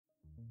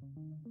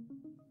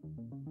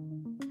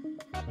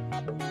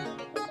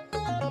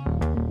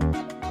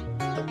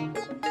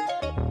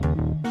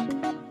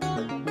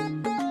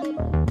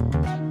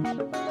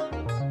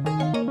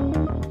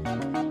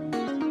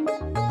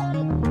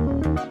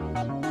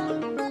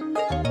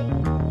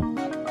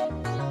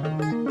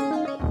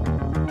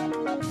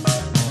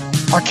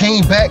I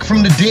came back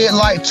from the dead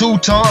like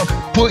Tucson.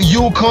 Put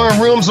Yukon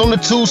rims on the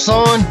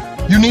Tucson.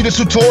 You need a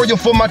tutorial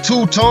for my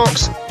two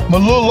tonks. My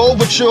little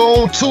overture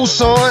on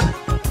Tucson.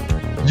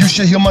 You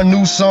should hear my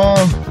new song.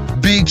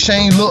 Big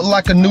chain look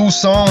like a new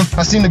song.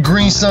 I seen the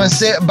green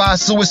sunset by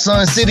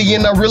Suicide City,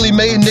 and I really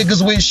made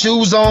niggas with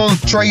shoes on.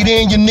 Trade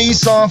in your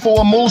Nissan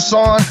for a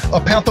Musan. A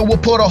panther will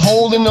put a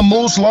hole in the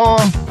moose lawn.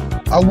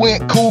 I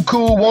went cuckoo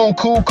on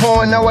cool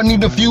corn, now I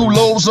need a few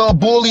loaves of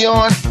bullion.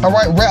 I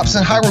write raps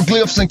and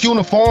hieroglyphs in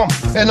cuneiform,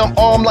 and I'm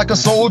armed like a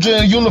soldier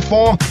in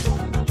uniform.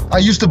 I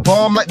used to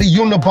bomb like the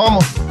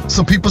Unabomber.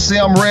 Some people say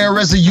I'm rare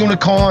as a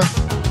unicorn.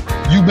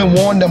 You've been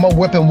warned that my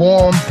weapon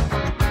warm,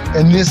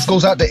 and this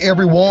goes out to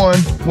everyone.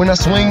 When I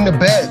swing the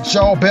bat,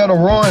 y'all better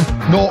run.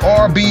 No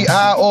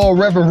RBI or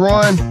Reverend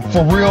Run.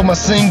 For real, my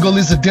single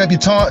is a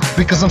debutante,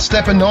 because I'm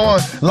stepping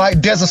on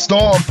like Desert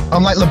Storm.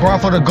 I'm like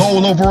LeBron for the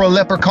goal over a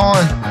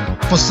leprechaun.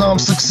 For some,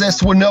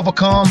 success will never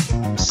come,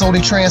 so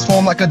they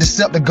transform like a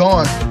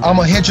Decepticon. I'm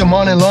a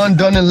hegemon in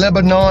London and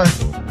Lebanon.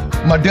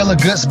 My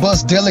delegates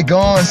bust deli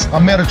guns.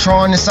 I'm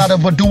Metatron inside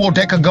of a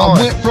duodecagon.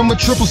 I went from a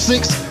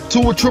 666 to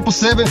a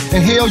 777,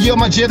 and hell yeah,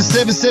 my jet is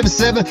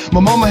 777. My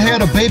mama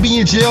had a baby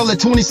in jail at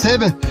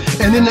 27,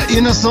 and then the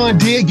inner son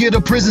did get a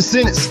prison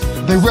sentence.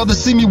 They rather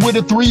see me with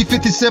a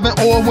 357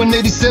 or a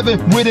 187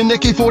 with an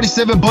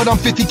AK-47, but I'm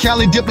 50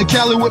 Cali, dip to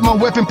Cali with my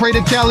weapon, pray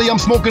to Cali. I'm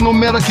smoking on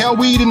Medi-Cal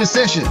weed in the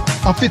session.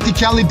 I'm 50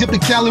 Cali, dip to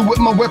Cali with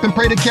my weapon,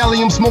 pray to Cali.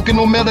 I'm smoking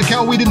on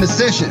Medi-Cal weed in the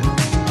session.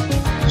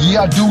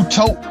 Yeah, I do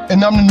tote,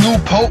 and I'm the new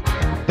pope.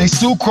 They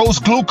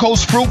sucrose,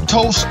 glucose,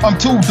 fructose. I'm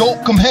too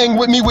dope, come hang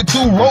with me with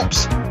 2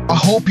 ropes. I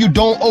hope you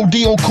don't OD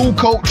on Cool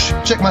Coach.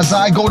 Check my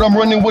zygote, I'm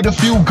running with a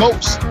few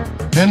goats.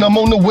 And I'm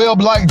on the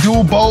web like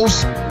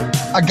Dubos.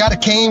 I got a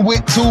cane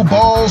with 2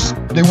 balls.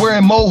 They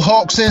wearing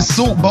mohawks and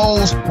suit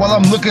bowls, while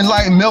I'm looking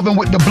like Melvin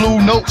with the blue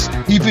notes.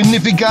 Even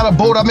if he got a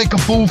boat, I make a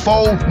fool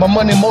fold. My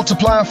money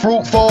multiplying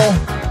fruitful.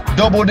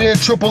 Double then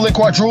triple and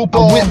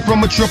quadruple. I went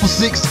from a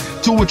 666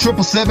 to a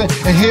 777,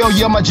 and hell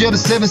yeah, my jet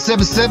is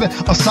 777.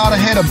 Asada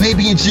had a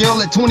baby in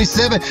jail at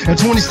 27, and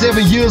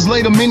 27 years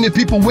later, many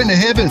people went to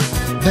heaven.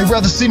 They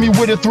rather see me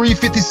with a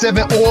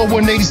 357 or a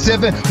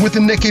 187 with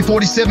an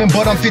AK-47,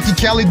 but I'm 50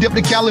 Cali, dip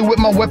to Cali with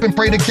my weapon,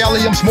 pray to Cali.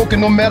 I'm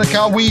smoking on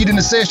Medi-Cal weed in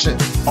the session.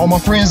 All my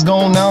friends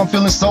gone, now I'm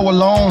feeling so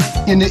alone.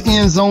 In the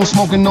end zone,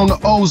 smoking on the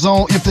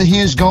ozone. If the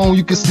hinge gone,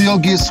 you can still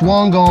get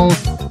swung on.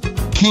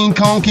 King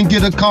Kong can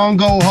get a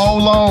Congo,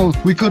 hold on.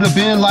 We could have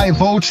been like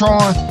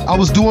Voltron. I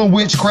was doing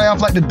witchcraft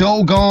like the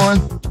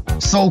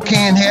Dogon. So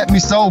can had me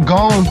so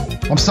gone.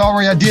 I'm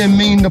sorry, I didn't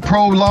mean to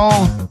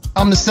prolong.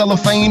 I'm the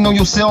cellophane on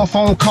your cell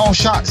phone, call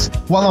shots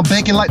while I'm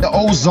baking like the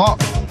Ozark.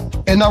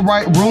 And I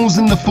write runes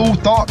in the food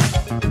thought,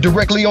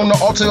 directly on the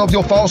altar of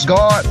your false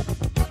god.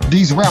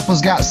 These rappers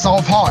got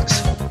soft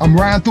hearts. I'm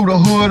riding through the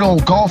hood on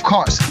golf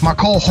carts. My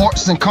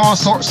cohorts and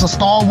consorts are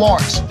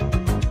stalwarts,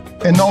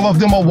 and all of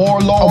them are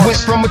warlords. I went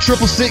from a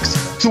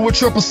 666 to a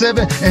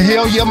 777, and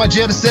hell yeah, my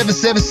jet is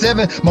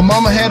 777. My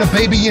mama had a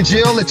baby in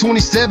jail at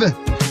 27,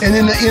 and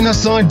in the end her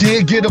son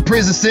did get a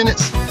prison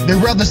sentence. They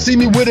rather see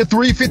me with a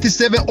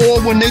 357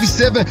 or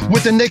 187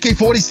 with an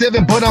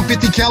AK-47, but I'm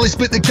 50 Cali,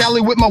 split the Cali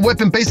with my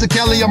weapon, base of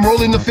Cali. I'm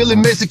rolling the Philly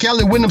Mesa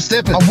Cali when I'm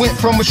stepping. I went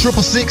from a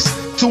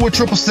 666 to a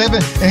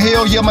 777, and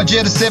hell yeah, my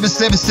jet is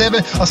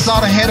 777.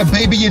 Asada had a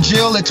baby in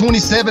jail at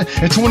 27,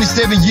 and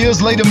 27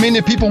 years later,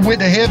 many people went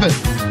to heaven.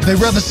 They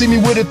rather see me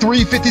with a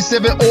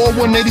 357 or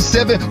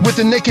 187 with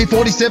an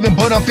AK-47,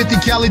 but I'm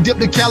 50 Cali, dip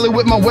to Cali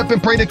with my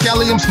weapon, pray to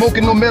Cali. I'm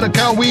smoking on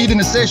Medi-Cal weed in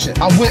the session.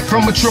 I went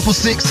from a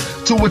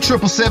 666 to a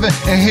 777,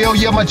 and hell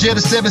yeah, my jet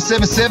is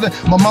 777.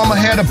 My mama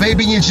had a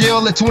baby in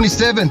jail at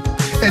 27,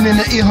 and in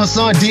the end her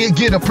son did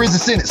get a prison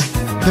sentence.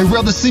 They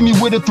rather see me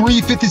with a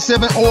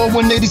 357 or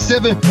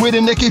 187 with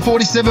an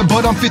AK-47,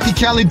 but I'm 50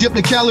 Cali, dip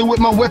to Cali with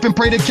my weapon,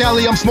 pray to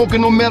Cali. I'm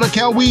smoking on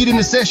Medi-Cal weed in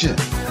the session.